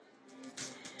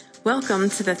Welcome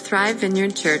to the Thrive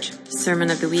Vineyard Church Sermon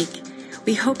of the Week.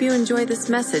 We hope you enjoy this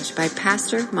message by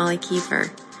Pastor Molly Kiefer.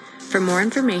 For more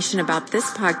information about this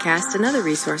podcast and other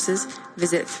resources,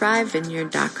 visit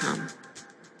thrivevineyard.com.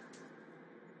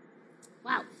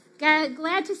 Wow.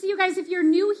 Glad to see you guys. If you're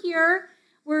new here,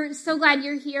 we're so glad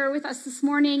you're here with us this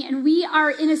morning. And we are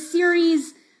in a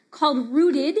series called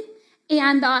Rooted.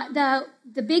 And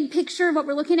the big picture of what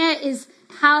we're looking at is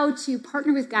how to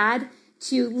partner with God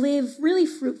to live really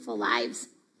fruitful lives.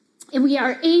 And we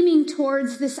are aiming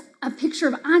towards a picture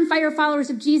of on-fire followers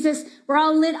of Jesus. We're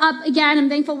all lit up again. I'm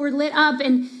thankful we're lit up.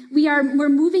 And we're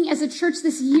moving as a church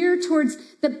this year towards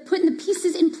putting the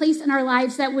pieces in place in our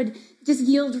lives that would just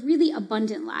yield really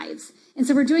abundant lives. And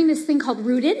so we're doing this thing called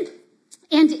Rooted.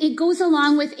 And it goes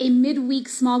along with a midweek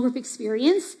small group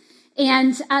experience.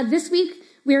 And this week,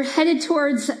 we're headed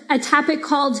towards a topic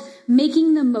called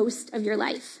making the most of your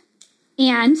life.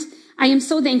 And I am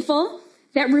so thankful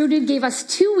that Rooted gave us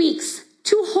 2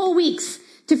 whole weeks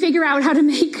to figure out how to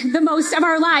make the most of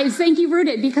our lives. Thank you,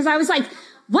 Rooted, because I was like,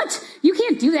 what? You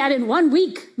can't do that in 1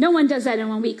 week. No one does that in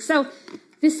 1 week. So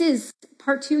this is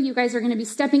part 2. You guys are going to be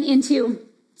stepping into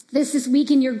this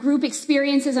week in your group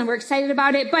experiences, and we're excited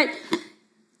about it. But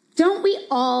don't we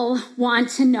all want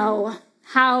to know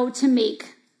how to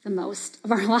make the most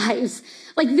of our lives?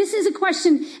 Like, this is a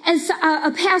question, as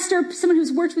a pastor, someone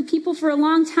who's worked with people for a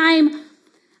long time,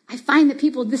 I find that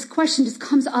this question just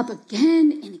comes up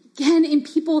again and again in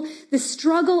people, the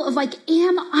struggle of like,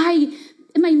 am I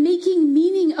making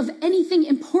meaning of anything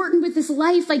important with this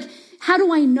life? Like, how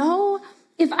do I know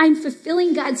if I'm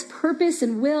fulfilling God's purpose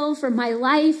and will for my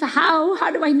life?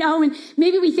 How do I know? And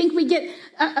maybe we think we get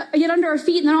under our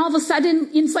feet, and then all of a sudden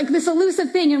it's like this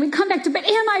elusive thing, and we come back to, but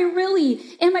am I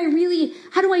really,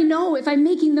 how do I know if I'm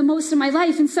making the most of my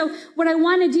life? And so what I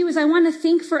want to do is I want to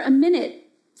think for a minute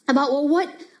about, well, what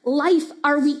life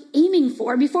are we aiming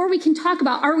for? Before we can talk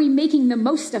about, are we making the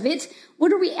most of it?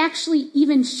 What are we actually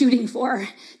even shooting for?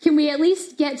 Can we at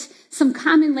least get some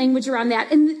common language around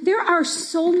that? And there are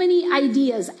so many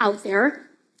ideas out there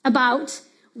about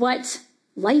what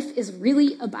life is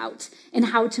really about and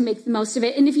how to make the most of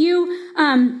it. And if you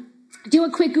do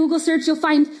a quick Google search, you'll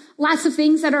find lots of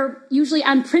things that are usually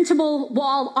on printable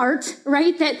wall art,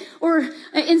 right? Or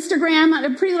Instagram on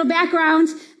a pretty little background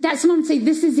that someone would say,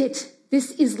 this is it.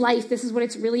 This is life. This is what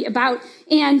it's really about.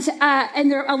 And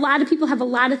there are a lot of people have a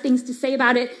lot of things to say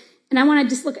about it. And I want to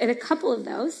just look at a couple of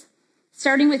those,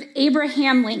 starting with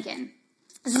Abraham Lincoln.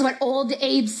 This is what old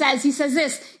Abe says. He says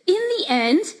this: in the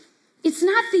end, it's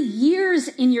not the years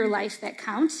in your life that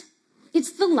count.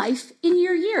 It's the life in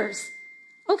your years.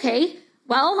 Okay,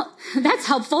 well, that's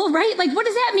helpful, right? Like, what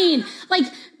does that mean?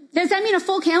 Like, does that mean a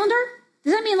full calendar?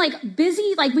 Does that mean like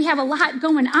busy? Like we have a lot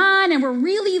going on and we're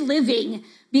really living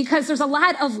because there's a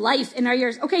lot of life in our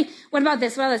years. Okay, what about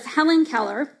this? Helen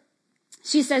Keller,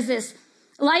 she says this: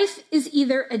 life is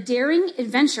either a daring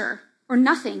adventure or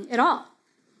nothing at all.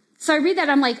 So I read that,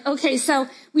 I'm like, okay, so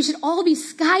we should all be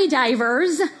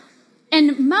skydivers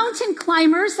and mountain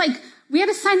climbers. Like, we had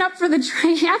to sign up for the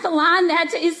triathlon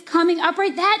that is coming up,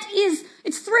 right?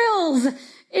 It's thrills.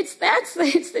 It's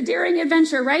the daring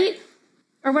adventure, right?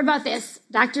 Or what about this?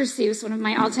 Dr. Seuss, one of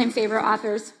my all-time favorite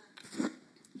authors.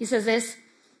 He says this: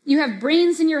 you have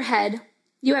brains in your head.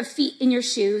 You have feet in your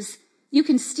shoes. You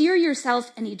can steer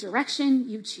yourself any direction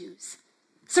you choose.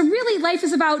 So really, life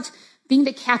is about being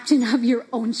the captain of your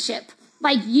own ship.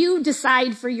 Like, you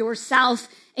decide for yourself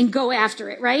and go after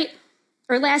it, right?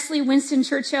 Or lastly, Winston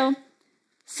Churchill: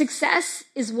 success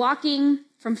is walking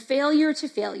from failure to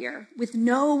failure with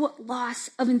no loss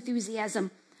of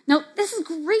enthusiasm. Now, this is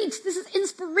great. This is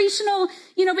inspirational,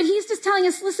 but he's just telling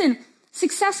us, listen,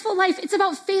 successful life, it's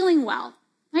about failing well,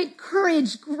 right?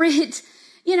 Courage, grit,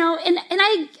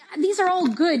 these are all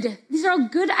good. These are all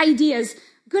good ideas,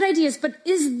 but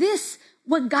is this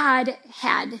what God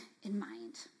had in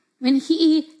mind when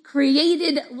he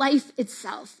created life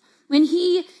itself? When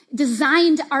he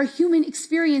designed our human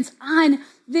experience on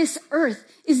this earth?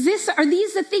 Are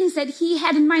these the things that he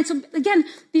had in mind? So again,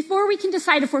 before we can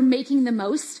decide if we're making the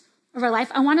most of our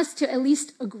life, I want us to at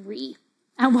least agree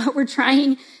on what we're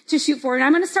trying to shoot for. And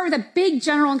I'm going to start with a big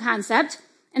general concept,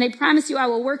 and I promise you I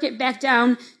will work it back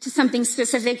down to something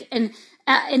specific. And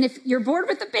if you're bored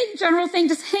with the big general thing,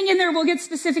 just hang in there. We'll get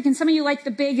specific. And some of you like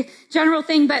the big general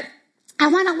thing, but I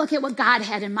want to look at what God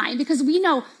had in mind, because we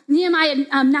know Nehemiah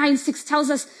 9:6 tells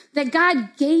us that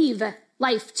God gave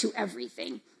life to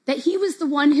everything, that he was the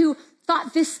one who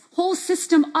thought this whole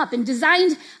system up and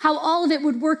designed how all of it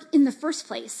would work in the first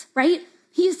place, right?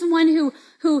 He's the one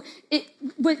who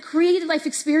created life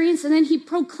experience, and then he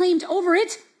proclaimed over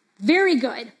it, very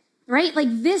good, right? Like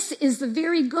this is the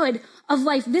very good of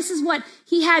life. This is what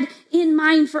he had in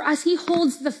mind for us. He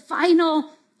holds the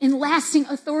final and lasting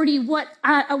authority, what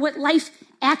life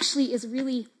actually is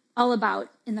really all about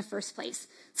in the first place.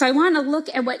 So I want to look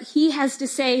at what he has to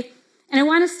say, and I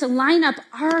want us to line up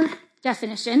our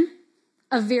definition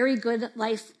of very good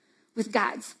life with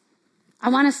God's. I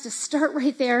want us to start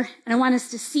right there, and I want us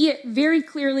to see it very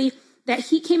clearly that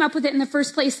he came up with it in the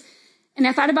first place. And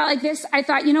I thought about it like this. I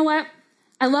thought, you know what?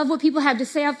 I love what people have to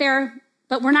say out there,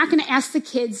 but we're not going to ask the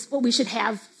kids what we should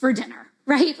have for dinner,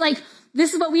 right? Like,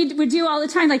 this is what we would do all the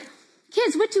time. Like,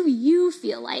 kids, what do you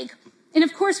feel like? And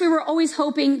of course, we were always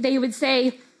hoping they would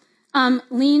say,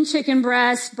 lean chicken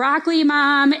breast, broccoli,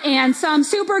 mom, and some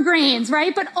super grains,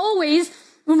 right? But always,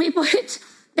 when we put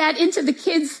that into the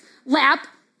kids' lap,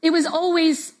 it was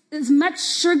always as much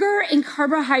sugar and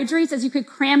carbohydrates as you could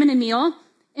cram in a meal.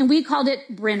 And we called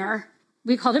it Brinner.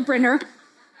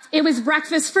 It was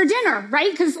breakfast for dinner,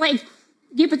 right? Because like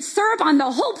you put syrup on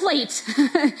the whole plate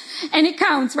and it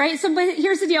counts, right? So, but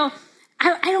here's the deal.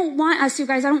 I don't want us, you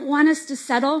guys, I don't want us to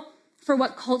settle for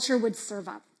what culture would serve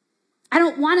up. I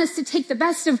don't want us to take the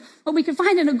best of what we could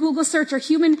find in a Google search or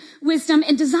human wisdom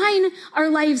and design our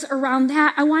lives around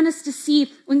that. I want us to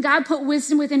see when God put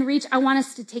wisdom within reach, I want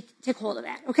us to take hold of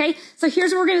that, okay? So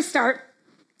here's where we're going to start.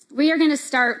 We are going to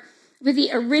start with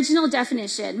the original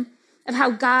definition of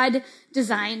how God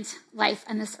designed life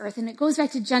on this earth. And it goes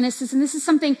back to Genesis. And this is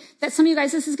something that some of you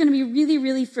guys, this is going to be really,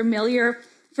 really familiar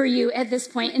for you at this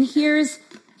point. And here's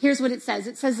what it says.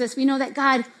 It says this: we know that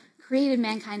God created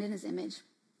mankind in his image.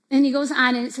 And he goes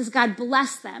on and it says, God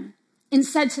blessed them and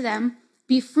said to them,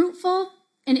 be fruitful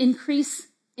and increase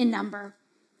in number.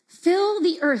 Fill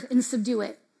the earth and subdue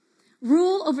it.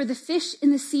 Rule over the fish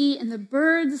in the sea and the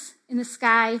birds in the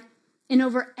sky and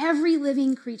over every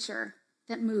living creature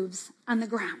that moves on the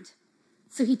ground.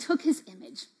 So he took his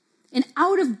image, and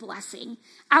out of blessing,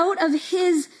 out of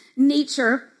his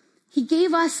nature, he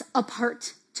gave us a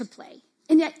part to play.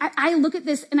 And yet I look at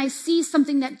this and I see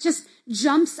something that just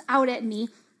jumps out at me.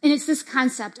 And it's this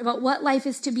concept about what life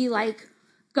is to be like.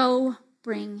 Go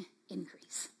bring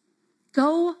increase.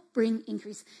 Go bring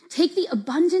increase. Take the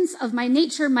abundance of my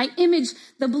nature, my image,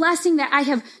 the blessing that I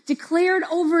have declared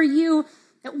over you,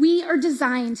 that we are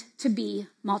designed to be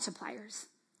multipliers.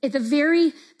 At the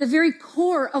very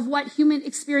core of what human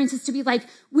experience is to be like,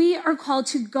 we are called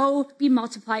to go be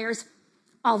multipliers,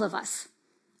 all of us.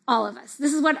 All of us.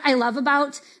 This is what I love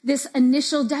about this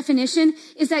initial definition,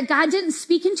 is that God didn't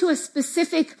speak into a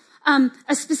specific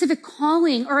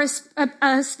calling or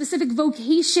a specific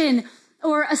vocation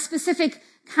or a specific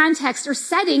context or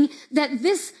setting, that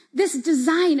this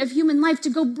design of human life to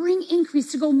go bring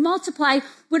increase, to go multiply,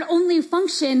 would only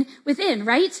function within,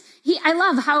 right? I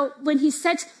love how when he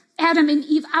set Adam and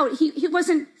Eve out, he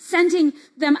wasn't sending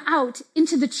them out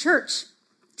into the church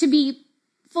to be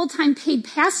full-time paid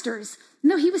pastors.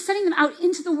 No, he was sending them out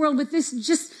into the world with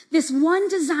this one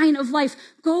design of life.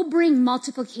 Go bring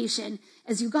multiplication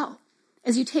as you go,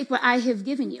 as you take what I have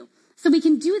given you. So we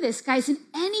can do this, guys, in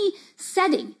any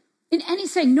setting.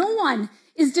 No one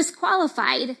is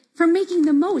disqualified from making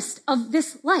the most of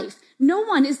this life. No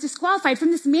one is disqualified from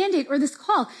this mandate or this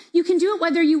call. You can do it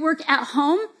whether you work at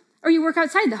home or you work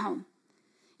outside the home.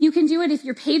 You can do it if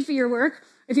you're paid for your work,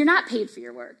 if you're not paid for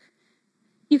your work.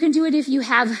 You can do it if you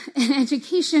have an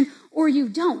education or you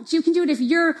don't. You can do it if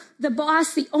you're the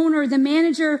boss, the owner, the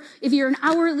manager, if you're an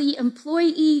hourly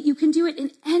employee. You can do it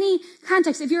in any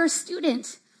context. If you're a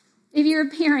student, if you're a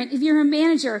parent, if you're a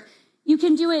manager, you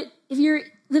can do it if you're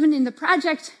living in the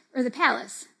project or the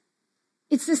palace.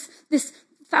 It's this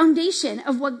foundation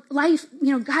of what life,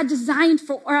 God designed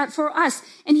for us.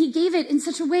 And he gave it in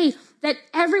such a way that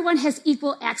everyone has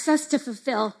equal access to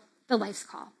fulfill the life's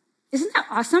call. Isn't that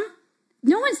awesome?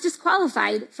 No one's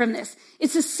disqualified from this.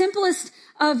 It's the simplest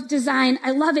of design. I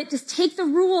love it. Just take the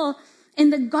rule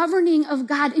and the governing of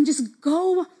God and just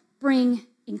go bring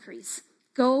increase.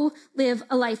 Go live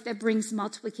a life that brings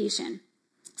multiplication.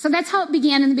 So that's how it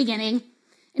began in the beginning.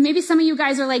 And maybe some of you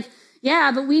guys are like,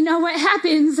 yeah, but we know what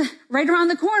happens right around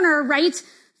the corner, right?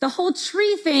 The whole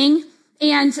tree thing,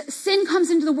 and sin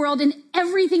comes into the world and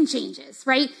everything changes,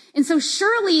 right? And so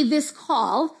surely this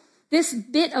call, this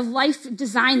bit of life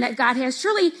design that God has,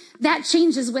 surely that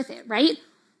changes with it, right?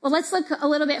 Well, let's look a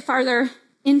little bit farther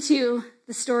into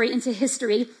the story, into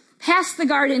history, past the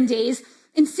garden days,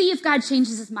 and see if God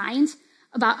changes his mind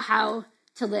about how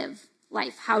to live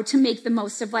life, how to make the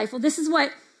most of life. Well, this is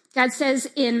what God says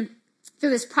through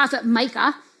this prophet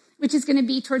Micah, which is going to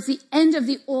be towards the end of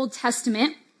the Old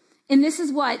Testament. And this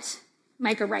is what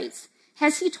Micah writes.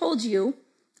 Has he told you,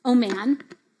 O man,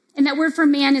 And that word for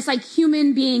man is like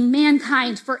human being,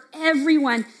 mankind, for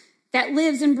everyone that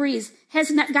lives and breathes.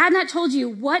 Has God not told you,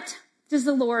 what does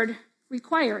the Lord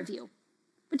require of you?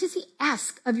 What does he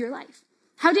ask of your life?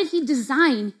 How did he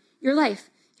design your life?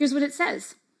 Here's what it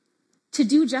says: to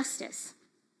do justice,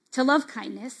 to love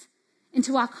kindness, and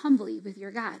to walk humbly with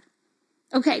your God.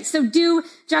 Okay, so do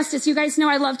justice. You guys know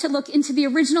I love to look into the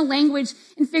original language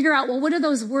and figure out, well, what do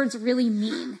those words really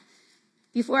mean?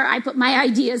 Before I put my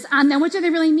ideas on them, what do they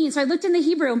really mean? So I looked in the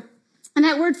Hebrew, and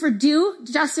that word for do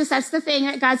justice, that's the thing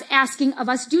that God's asking of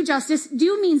us. Do justice.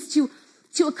 Do means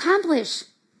to accomplish,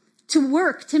 to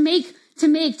work, to make,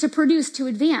 to produce, to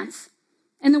advance.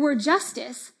 And the word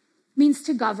justice means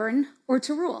to govern or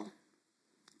to rule.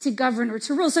 To govern or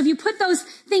to rule. So if you put those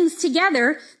things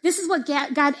together, this is what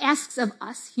God asks of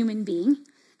us, human being,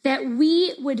 that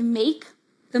we would make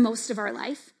the most of our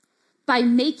life by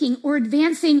making or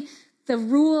advancing the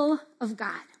rule of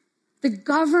God, the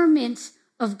government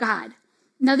of God.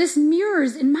 Now this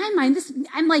mirrors, in my mind,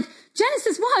 I'm like,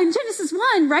 Genesis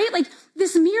 1, right? Like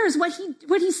this mirrors what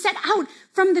he set out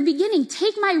from the beginning.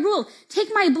 Take my rule, take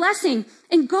my blessing,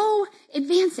 and go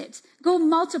advance it. Go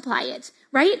multiply it,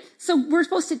 right? So we're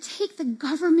supposed to take the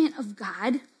government of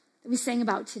God that we sang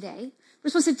about today.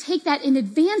 We're supposed to take that and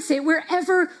advance it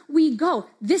wherever we go.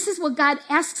 This is what God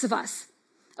asks of us.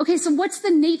 Okay, so what's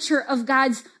the nature of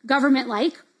God's government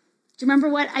like? Do you remember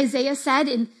what Isaiah said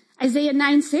in Isaiah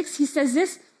 9:6? He says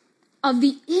this: of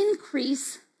the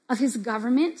increase of his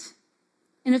government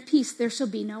and of peace, there shall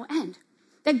be no end.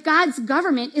 That God's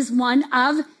government is one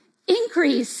of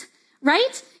increase,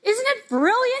 right? Isn't it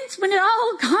brilliant when it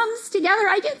all comes together?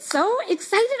 I get so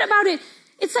excited about it.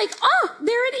 It's like, oh,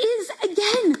 there it is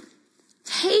again.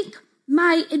 Take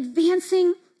my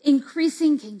advancing,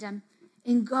 increasing kingdom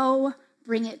and go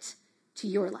bring it to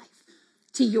your life,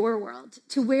 to your world,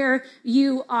 to where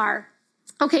you are.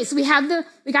 Okay, so we got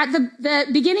the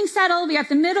beginning settled, we got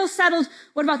the middle settled.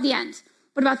 What about the end?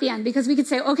 What about the end? Because we could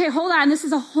say, okay, hold on, this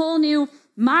is a whole new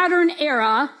modern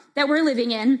era that we're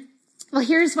living in. Well,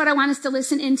 here's what I want us to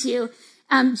listen into.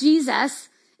 Jesus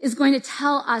is going to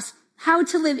tell us how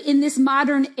to live in this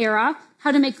modern era,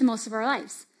 how to make the most of our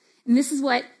lives. And this is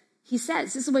what he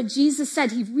says. This is what Jesus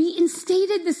said. He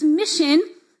reinstated this mission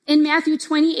in Matthew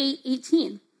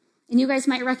 28:18. And you guys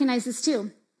might recognize this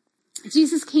too.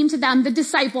 Jesus came to them, the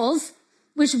disciples,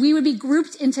 which we would be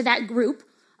grouped into that group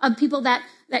of people that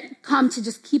come to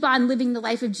just keep on living the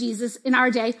life of Jesus in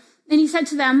our day. And he said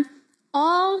to them,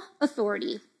 all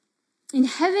authority in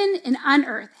heaven and on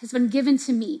earth has been given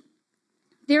to me.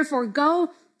 Therefore,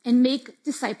 go and make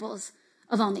disciples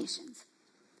of all nations.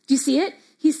 Do you see it?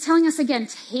 He's telling us again,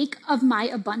 take of my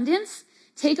abundance,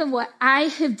 take of what I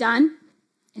have done,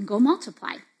 and go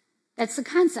multiply. That's the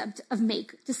concept of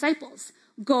make disciples.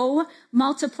 Go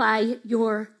multiply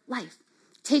your life.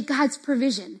 Take God's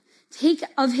provision. Take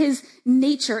of his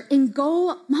nature and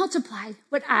go multiply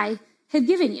what I have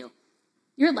given you.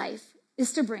 Your life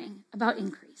is to bring about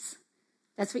increase.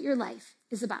 That's what your life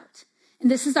is about. And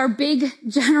this is our big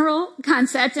general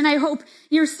concept, and I hope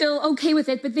you're still okay with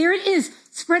it. But there it is,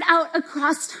 spread out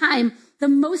across time, the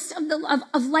most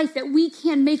of life that we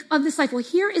can make of this life. Well,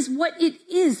 here is what it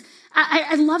is.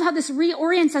 I love how this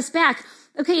reorients us back.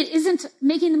 Okay, it isn't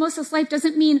making the most of this life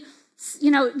doesn't mean,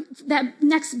 that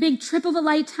next big trip of a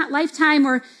lifetime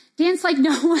or dance like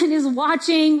no one is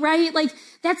watching, right? Like,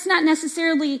 that's not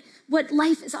necessarily what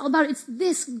life is all about. It's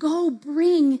this, go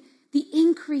bring the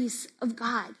increase of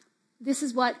God. This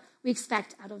is what we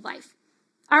expect out of life.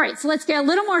 All right, so let's get a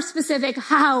little more specific.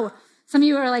 How? Some of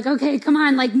you are like, okay, come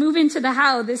on, like move into the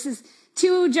how. This is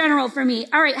too general for me.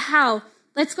 All right, how?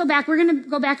 Let's go back. We're going to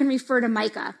go back and refer to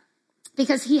Micah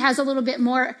because he has a little bit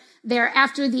more there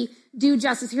after the do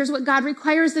justice. Here's what God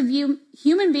requires of you,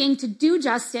 human being, to do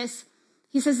justice.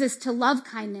 He says this, to love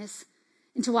kindness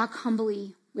and to walk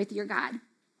humbly with your God.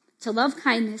 To love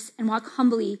kindness and walk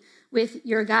humbly with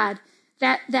your God.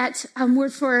 That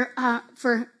word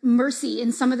for mercy,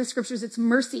 in some of the scriptures, it's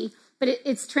mercy, but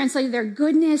it's translated there,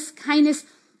 goodness, kindness,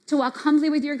 to walk humbly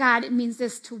with your God. It means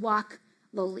this, to walk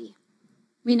lowly.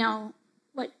 We know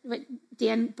what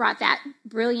Dan brought that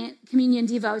brilliant communion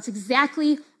devo. It's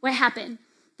exactly what happened,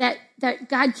 that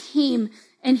God came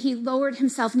and he lowered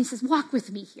himself and he says, walk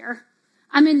with me here.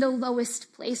 I'm in the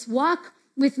lowest place. Walk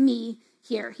with me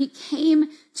here. He came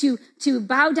to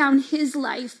bow down his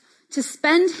life, to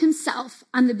spend himself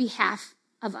on the behalf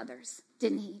of others,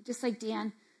 didn't he? Just like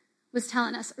Dan was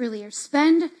telling us earlier,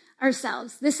 spend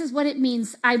ourselves. This is what it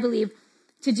means, I believe,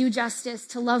 to do justice,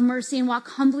 to love mercy and walk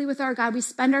humbly with our God. We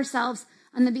spend ourselves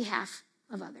on the behalf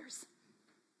of others.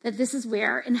 That this is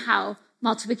where and how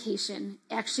multiplication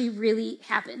actually really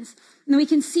happens. And we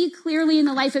can see clearly in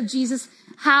the life of Jesus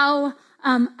how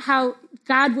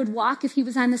God would walk if he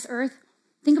was on this earth.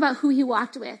 Think about who he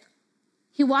walked with.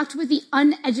 He walked with the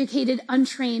uneducated,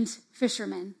 untrained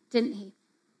fisherman, didn't he?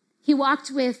 He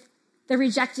walked with the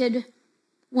rejected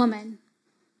woman.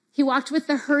 He walked with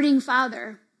the hurting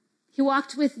father. He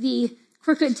walked with the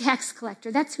crooked tax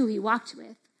collector. That's who he walked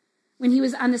with when he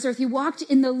was on this earth. He walked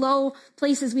in the low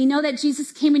places. We know that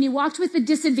Jesus came and he walked with the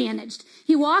disadvantaged.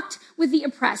 He walked with the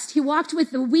oppressed. He walked with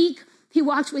the weak. He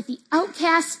walked with the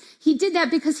outcast. He did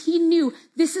that because he knew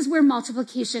this is where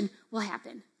multiplication will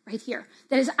happen, right here.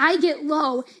 That as I get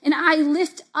low and I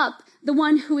lift up the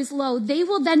one who is low, they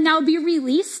will then now be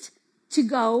released to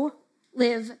go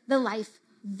live the life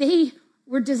they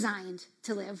were designed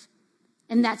to live.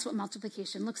 And that's what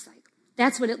multiplication looks like.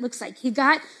 That's what it looks like. He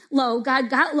got low, God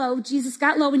got low, Jesus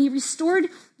got low, and he restored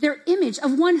their image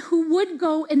of one who would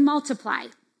go and multiply,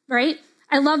 right?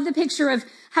 I love the picture of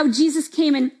how Jesus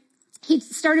came and he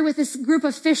started with this group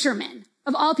of fishermen,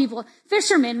 of all people.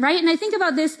 Fishermen, right? And I think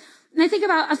about this, and I think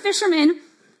about a fisherman,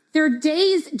 their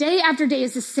days, day after day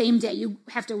is the same day. You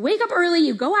have to wake up early,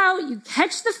 you go out, you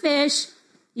catch the fish,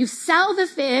 you sell the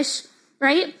fish,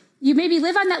 right? You maybe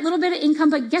live on that little bit of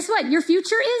income, but guess what? Your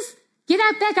future is get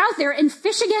back out there and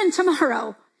fish again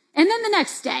tomorrow. And then the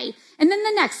next day, and then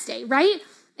the next day, right?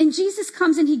 And Jesus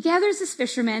comes and he gathers his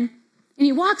fishermen and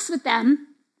he walks with them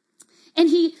and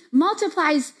he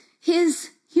multiplies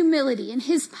his humility and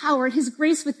his power and his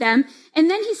grace with them. And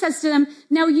then he says to them,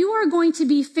 now you are going to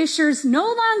be fishers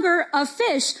no longer of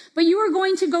fish, but you are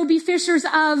going to go be fishers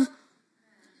of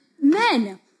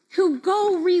men who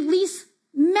go release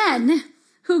men,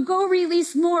 who go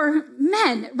release more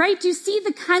men, right? Do you see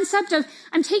the concept of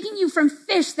I'm taking you from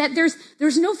fish that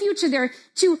there's no future there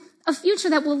to a future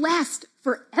that will last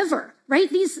forever, right?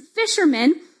 These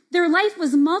fishermen, their life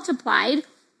was multiplied.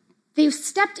 They've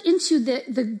stepped into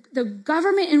the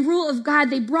government and rule of God.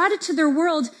 They brought it to their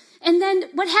world. And then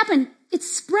what happened? It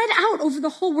spread out over the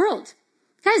whole world.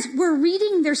 Guys, we're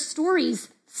reading their stories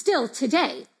still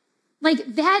today.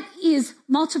 Like that is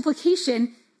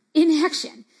multiplication in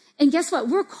action. And guess what?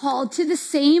 We're called to the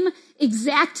same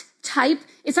exact type.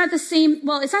 It's not the same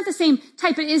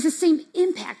type, but it is the same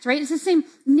impact, right? It's the same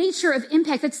nature of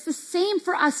impact. It's the same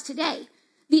for us today.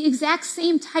 The exact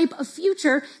same type of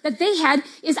future that they had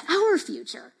is our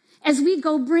future as we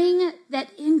go bring that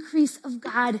increase of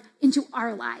God into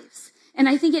our lives. And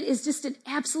I think it is just an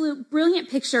absolute brilliant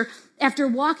picture after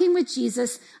walking with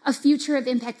Jesus, a future of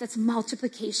impact that's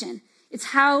multiplication. It's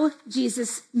how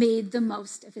Jesus made the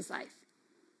most of his life.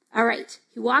 All right.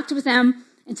 He walked with them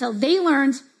until they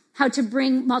learned how to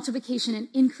bring multiplication and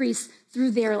increase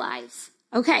through their lives.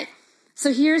 Okay.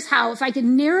 So here's how, if I could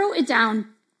narrow it down,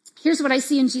 here's what I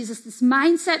see in Jesus, this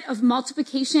mindset of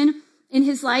multiplication in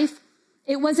his life.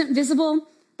 It wasn't visible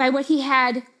by what he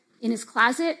had in his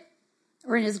closet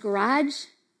or in his garage,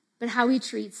 but how he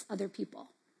treats other people.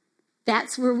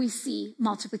 That's where we see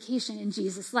multiplication in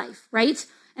Jesus' life, right?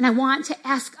 And I want to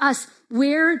ask us,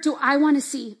 where do I want to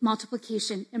see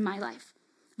multiplication in my life?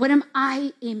 What am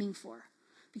I aiming for?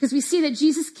 Because we see that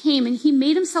Jesus came and he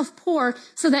made himself poor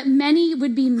so that many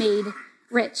would be made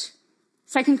rich.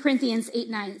 2 Corinthians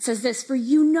 8:9, it says this, for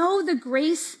you know the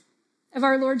grace of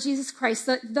our Lord Jesus Christ,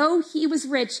 that though he was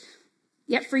rich,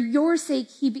 yet for your sake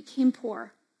he became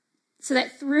poor, so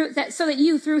that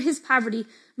you through his poverty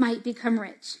might become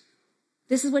rich.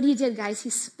 This is what he did, guys. He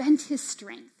spent his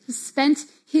strength. He spent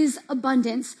his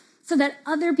abundance so that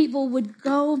other people would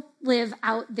go live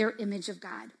out their image of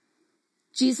God.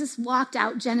 Jesus walked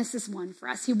out Genesis 1 for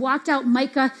us. He walked out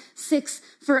Micah 6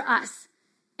 for us.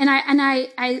 And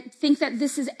I think that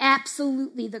this is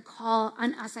absolutely the call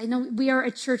on us. I know we are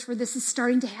a church where this is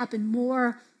starting to happen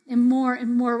more and more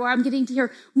and more, where I'm getting to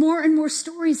hear more and more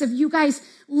stories of you guys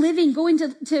living, going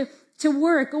to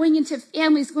work, going into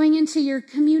families, going into your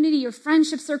community, your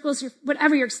friendship circles, your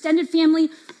whatever, your extended family,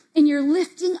 and you're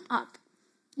lifting up.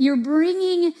 You're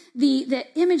bringing the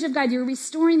image of God. You're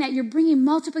restoring that. You're bringing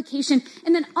multiplication.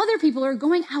 And then other people are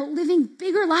going out living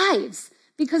bigger lives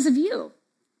because of you.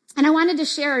 And I wanted to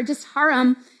share just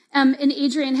Haram and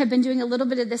Adrian have been doing a little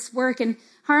bit of this work. And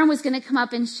Haram was going to come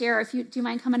up and share. Do you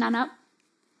mind coming on up?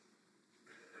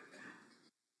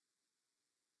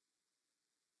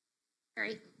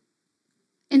 Great.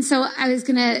 And so I was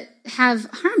going to have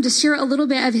Haram just share a little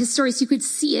bit of his story so you could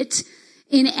see it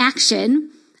in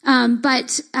action.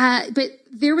 But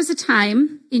there was a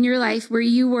time in your life where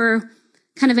you were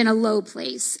kind of in a low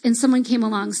place and someone came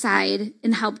alongside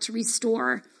and helped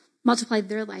restore, multiplied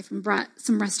their life and brought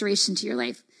some restoration to your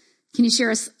life. Can you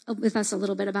share with us a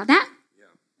little bit about that?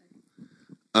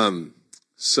 Yeah.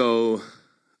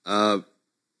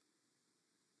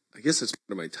 guess that's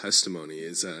part of my testimony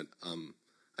is that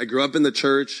I grew up in the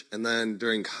church, and then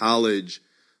during college,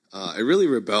 I really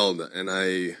rebelled, and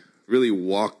I really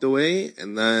walked away,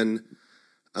 and then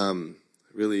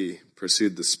really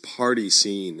pursued this party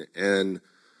scene. And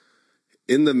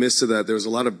in the midst of that, there was a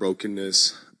lot of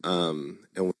brokenness. And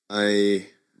when I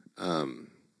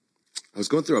was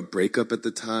going through a breakup at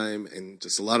the time, and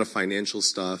just a lot of financial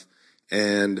stuff.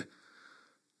 And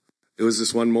it was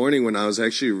this one morning when I was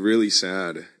actually really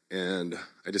sad, and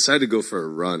I decided to go for a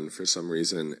run for some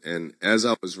reason. And as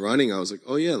I was running, I was like,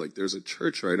 oh yeah, like there's a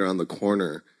church right around the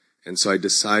corner. And so I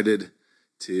decided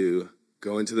to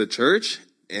go into the church,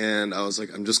 and I was like,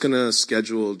 I'm just going to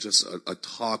schedule just a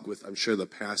talk with, I'm sure, the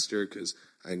pastor, because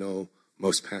I know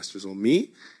most pastors will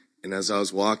meet. And as I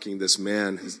was walking, this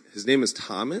man, his name is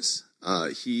Thomas,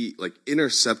 he like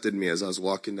intercepted me as I was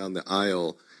walking down the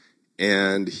aisle.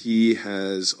 And he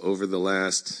has, over the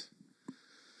last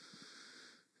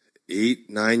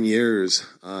 8-9 years,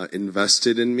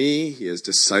 invested in me. He has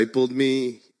discipled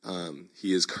me.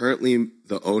 He is currently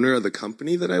the owner of the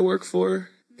company that I work for.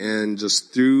 And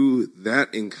just through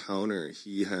that encounter,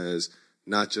 he has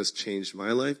not just changed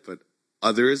my life, but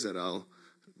others that I'll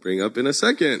bring up in a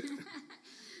second.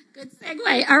 Good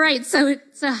segue. All right. So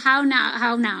how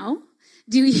now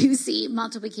do you see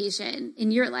multiplication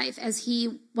in your life as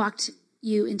he walked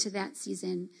you into that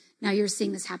season? Now you're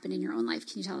seeing this happen in your own life.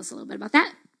 Can you tell us a little bit about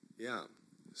that? Yeah.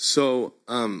 So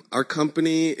our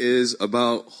company is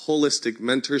about holistic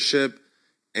mentorship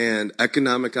and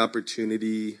economic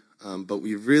opportunity, but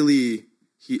we really,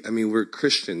 we're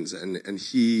Christians, and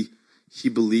he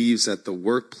believes that the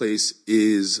workplace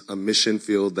is a mission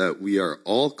field that we are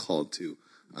all called to.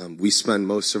 We spend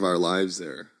most of our lives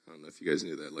there. I don't know if you guys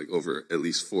knew that, like over at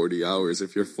least 40 hours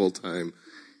if you're full-time.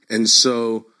 And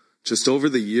so just over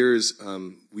the years,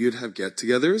 we would have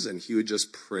get-togethers, and he would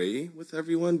just pray with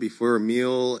everyone before a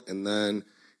meal. And then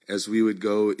as we would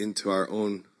go into our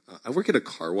own, I work at a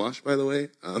car wash, by the way.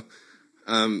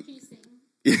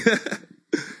 Yeah.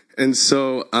 And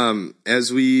so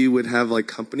as we would have like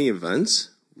company events,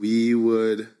 we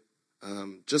would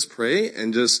just pray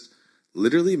and just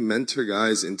literally mentor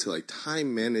guys into like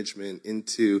time management,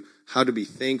 into how to be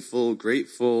thankful,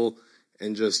 grateful.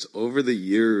 And just over the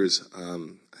years,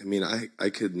 I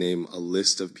could name a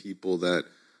list of people that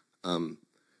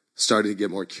started to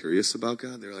get more curious about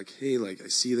God. They're like, hey, like I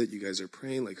see that you guys are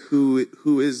praying. Like, who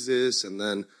is this? And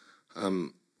then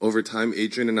over time,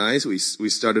 Adrian and I, we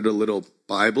started a little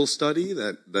Bible study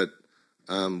that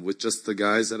with just the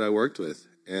guys that I worked with.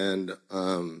 And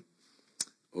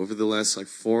over the last like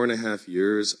 4.5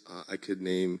 years, I could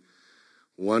name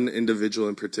one individual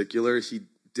in particular. He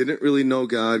didn't really know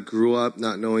God, grew up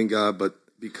not knowing God, but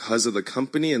because of the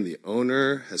company and the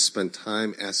owner has spent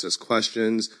time, asked us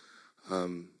questions.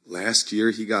 Last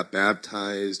year he got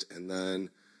baptized, and then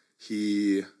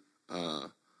he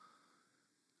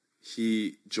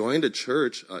joined a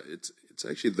church. It's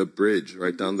actually The Bridge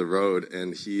right down the road,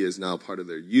 and he is now part of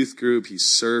their youth group. He's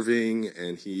serving,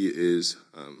 and he is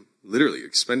literally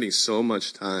spending so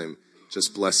much time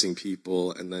just blessing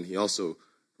people. And then he also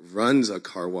runs a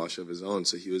car wash of his own,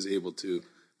 so he was able to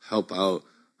help out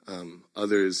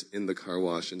others in the car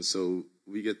wash. And so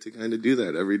we get to kind of do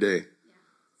that every day.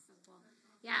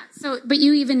 Yeah. So, but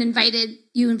you even invite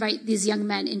these young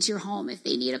men into your home if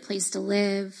they need a place to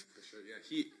live. For sure,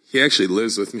 yeah. He actually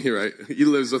lives with me, right? He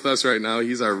lives with us right now.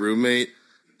 He's our roommate.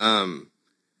 And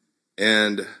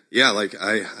yeah, like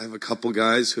I have a couple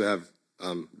guys who have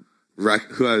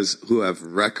who have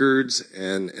records,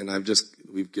 and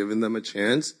we've given them a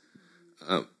chance.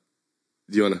 Do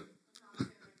you want to?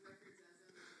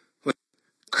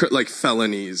 Like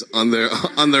felonies on their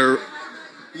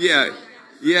yeah.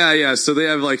 So they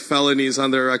have like felonies on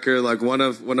their record. Like one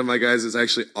of my guys is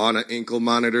actually on an ankle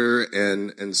monitor,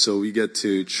 and so we get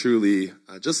to truly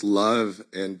just love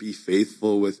and be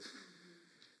faithful with.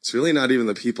 It's really not even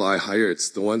the people I hire;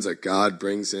 it's the ones that God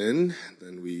brings in.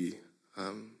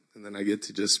 And then I get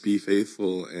to just be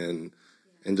faithful and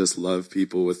just love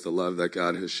people with the love that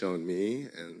God has shown me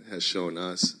and has shown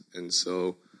us. And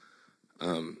so.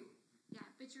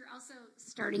 But you're also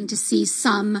starting to see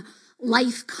some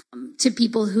life come to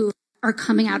people who are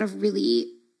coming out of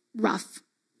really rough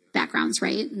backgrounds,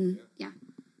 right? And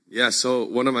Yeah, so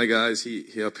one of my guys,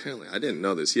 he apparently, I didn't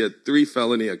know this, he had 3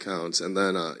 felony accounts, and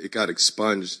then it got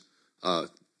expunged by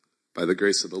the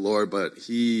grace of the Lord. But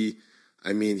he's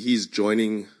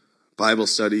joining Bible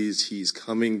studies, he's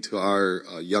coming to our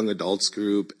young adults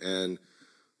group, and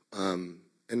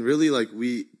really like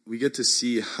we get to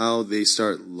see how they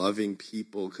start loving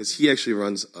people, because he actually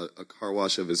runs a car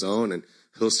wash of his own, and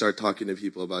he'll start talking to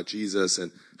people about Jesus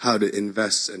and how to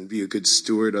invest and be a good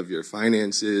steward of your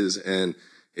finances. And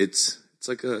it's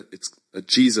like a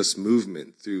Jesus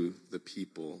movement through the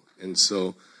people. And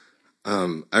so,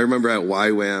 I remember at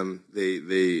YWAM,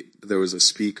 there was a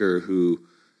speaker who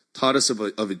taught us of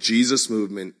a Jesus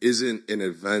movement isn't an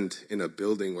event in a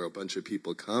building where a bunch of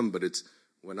people come, but it's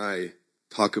when I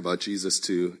talk about Jesus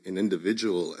to an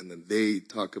individual and then they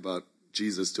talk about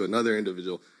Jesus to another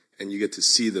individual, and you get to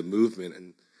see the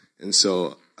movement. And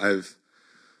so I've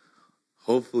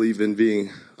hopefully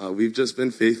we've just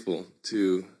been faithful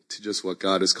to just what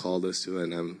God has called us to.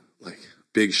 And I'm like,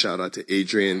 big shout out to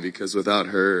Adrienne, because without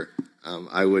her,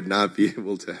 I would not be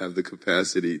able to have the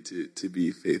capacity to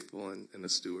be faithful and a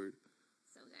steward.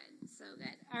 So good, so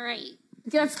good. All right,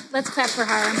 let's clap for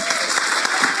Hiram.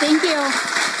 Thank you.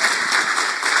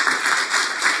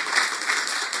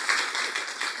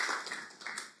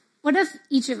 What if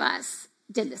each of us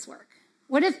did this work?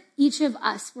 What if each of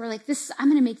us were like, I'm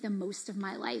going to make the most of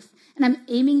my life, and I'm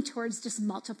aiming towards just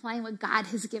multiplying what God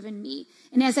has given me.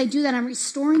 And as I do that, I'm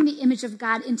restoring the image of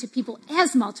God into people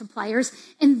as multipliers,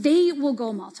 and they will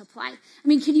go multiply. I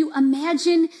mean, can you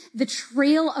imagine the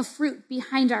trail of fruit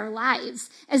behind our lives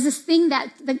as this thing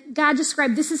that God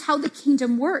described? This is how the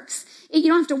kingdom works. You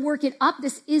don't have to work it up.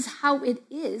 This is how it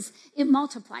is. It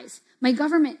multiplies. My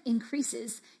government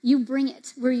increases. You bring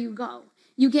it where you go.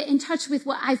 You get in touch with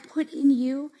what I've put in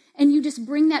you, and you just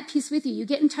bring that piece with you. You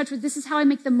get in touch with, this is how I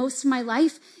make the most of my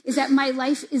life, is that my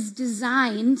life is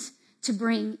designed to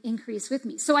bring increase with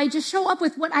me. So I just show up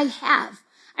with what I have.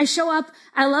 I show up,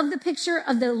 I love the picture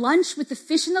of the lunch with the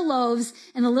fish and the loaves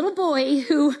and the little boy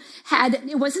who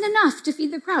it wasn't enough to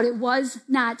feed the crowd. It was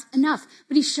not enough.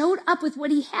 But he showed up with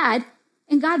what he had,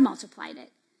 and God multiplied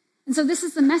it. And so this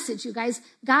is the message, you guys.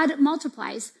 God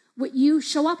multiplies what you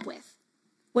show up with.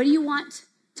 What do you want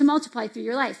to multiply through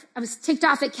your life? I was ticked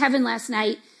off at Kevin last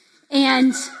night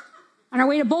and on our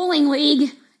way to bowling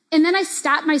league. And then I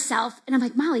stopped myself and I'm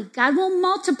like, Molly, God will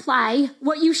multiply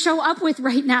what you show up with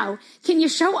right now. Can you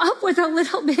show up with a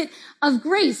little bit of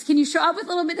grace? Can you show up with a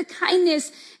little bit of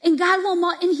kindness? And God will,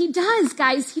 and he does,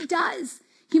 guys, he does.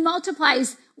 He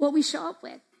multiplies what we show up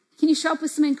with. Can you show up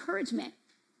with some encouragement?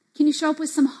 Can you show up with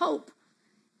some hope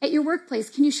at your workplace?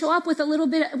 Can you show up with a little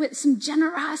bit, with some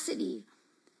generosity?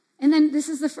 And then this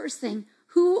is the first thing.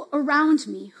 Who around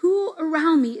me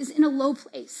is in a low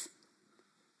place?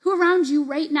 Who around you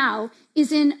right now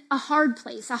is in a hard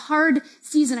place, a hard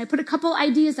season? I put a couple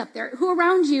ideas up there. Who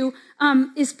around you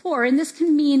is poor? And this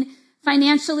can mean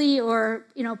financially or,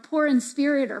 poor in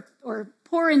spirit or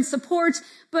poor in support.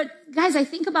 But guys, I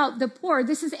think about the poor.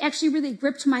 This has actually really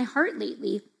gripped my heart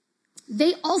lately.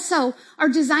 They also are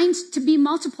designed to be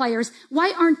multipliers.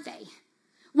 Why aren't they?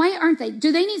 Why aren't they?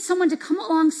 Do they need someone to come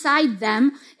alongside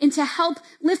them and to help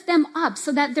lift them up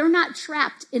so that they're not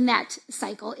trapped in that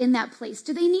cycle, in that place?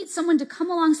 Do they need someone to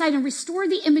come alongside and restore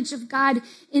the image of God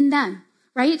in them,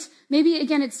 right? Maybe,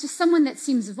 again, it's just someone that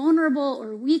seems vulnerable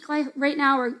or weak right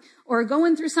now or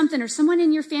going through something, or someone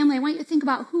in your family. I want you to think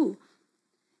about who.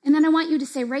 And then I want you to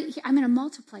say right here, I'm going to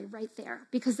multiply right there,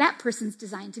 because that person's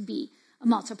designed to be a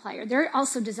multiplier. They're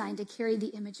also designed to carry the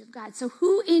image of God. So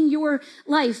who in your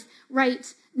life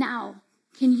right now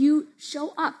can you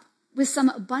show up with some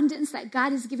abundance that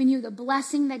God has given you, the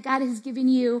blessing that God has given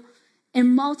you,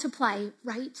 and multiply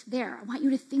right there? I want you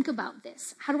to think about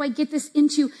this. How do I get this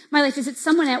into my life? Is it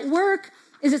someone at work?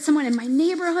 Is it someone in my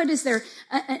neighborhood? Is there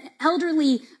an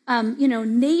elderly,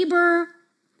 neighbor?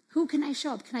 Who can I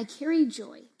show up? Can I carry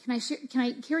joy? Can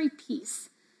I carry peace?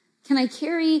 Can I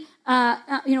carry,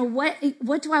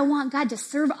 what do I want God to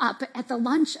serve up at the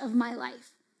lunch of my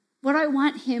life? What do I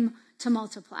want him to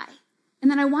multiply? And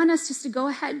then I want us just to go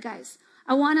ahead, guys.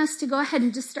 I want us to go ahead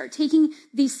and just start taking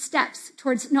these steps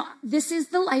towards, no, this is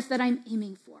the life that I'm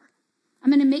aiming for. I'm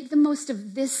going to make the most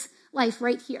of this life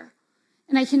right here.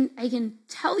 And I can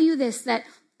tell you this, that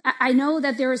I know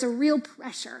that there is a real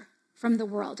pressure from the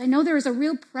world. I know there is a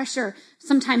real pressure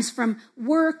sometimes from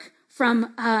work,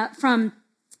 from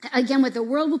again, what the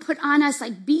world will put on us,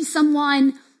 like be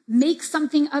someone, make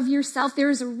something of yourself.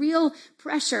 There is a real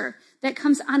pressure that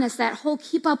comes on us, that whole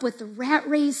keep up with the rat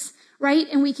race, right?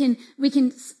 And we can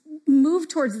move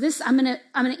towards this. I'm going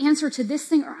to answer to this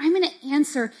thing, or I'm going to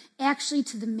answer actually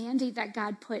to the mandate that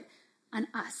God put on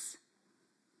us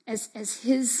as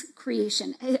his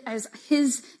creation, as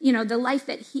his, the life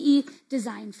that he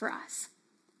designed for us.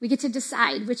 We get to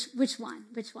decide which one.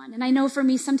 And I know for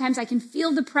me, sometimes I can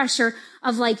feel the pressure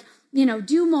of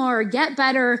do more, get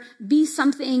better, be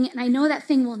something. And I know that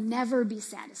thing will never be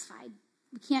satisfied.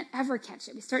 We can't ever catch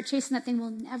it. We start chasing that thing,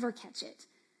 we'll never catch it.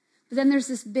 But then there's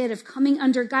this bit of coming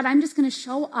under God. I'm just going to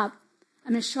show up.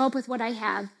 I'm going to show up with what I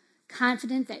have,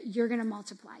 confident that you're going to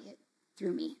multiply it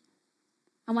through me.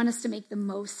 I want us to make the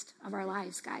most of our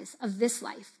lives, guys, of this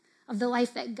life, of the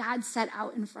life that God set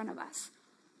out in front of us.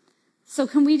 So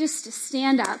can we just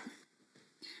stand up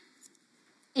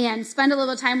and spend a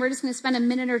little time? We're just going to spend a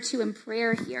minute or two in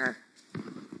prayer here.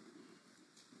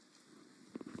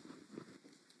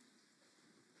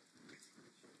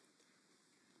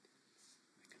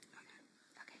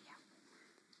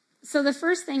 So the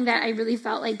first thing that I really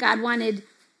felt like God wanted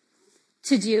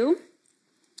to do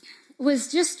was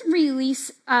just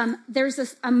release, there's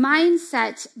a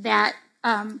mindset that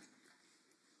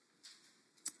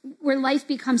where life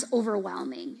becomes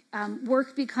overwhelming,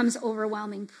 work becomes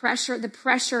overwhelming, the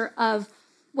pressure of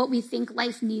what we think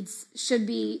life needs to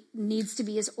be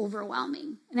is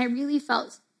overwhelming. And I really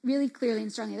felt really clearly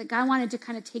and strongly that God wanted to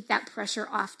kind of take that pressure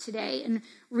off today and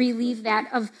relieve that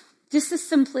of just the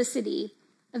simplicity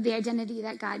of the identity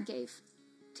that God gave.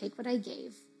 Take what I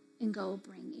gave and go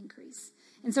bring increase.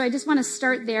 And so I just want to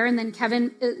start there, and then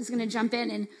Kevin is going to jump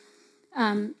in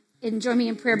and join me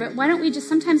in prayer. But why don't we just,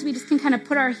 sometimes we just can kind of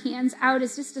put our hands out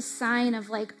as just a sign of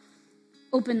like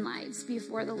open lives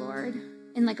before the Lord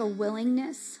and like a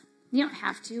willingness. You don't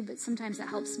have to, but sometimes that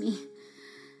helps me.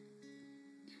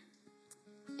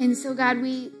 And so God,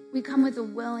 we come with a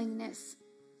willingness.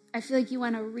 I feel like you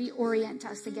want to reorient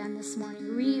us again this morning.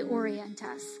 Reorient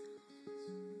us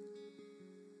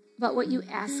about what you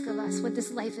ask of us, what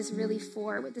this life is really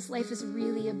for, what this life is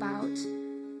really about.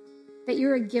 That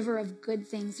you're a giver of good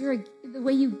things. The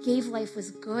way you gave life was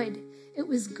good. It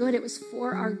was good. It was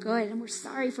for our good. And we're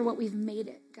sorry for what we've made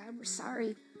it. God, we're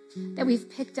sorry that we've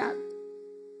picked up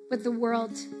what the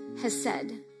world has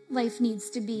said life needs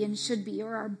to be and should be,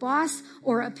 or our boss,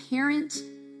 or a parent,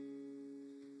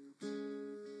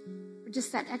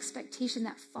 just that expectation,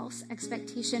 that false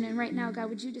expectation. And right now, God,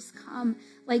 would you just come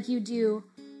like you do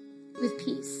with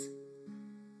peace?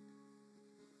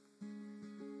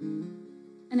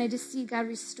 And I just see God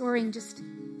restoring, just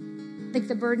like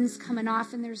the burden's coming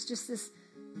off, and there's just this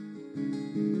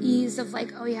ease of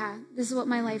like, oh yeah, this is what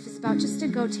my life is about. Just to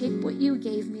go take what you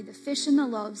gave me, the fish and the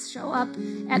loaves, show up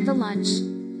at the lunch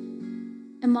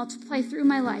and multiply through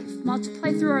my life,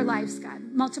 multiply through our lives, God.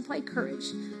 Multiply courage,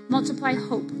 multiply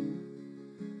hope,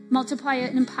 multiply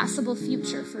an impossible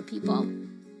future for people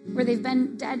where they've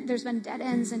been dead, there's been dead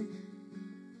ends, and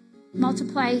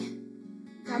multiply,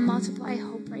 God, multiply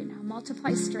hope right now,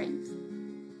 multiply strength,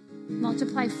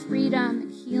 multiply freedom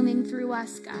and healing through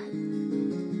us, God.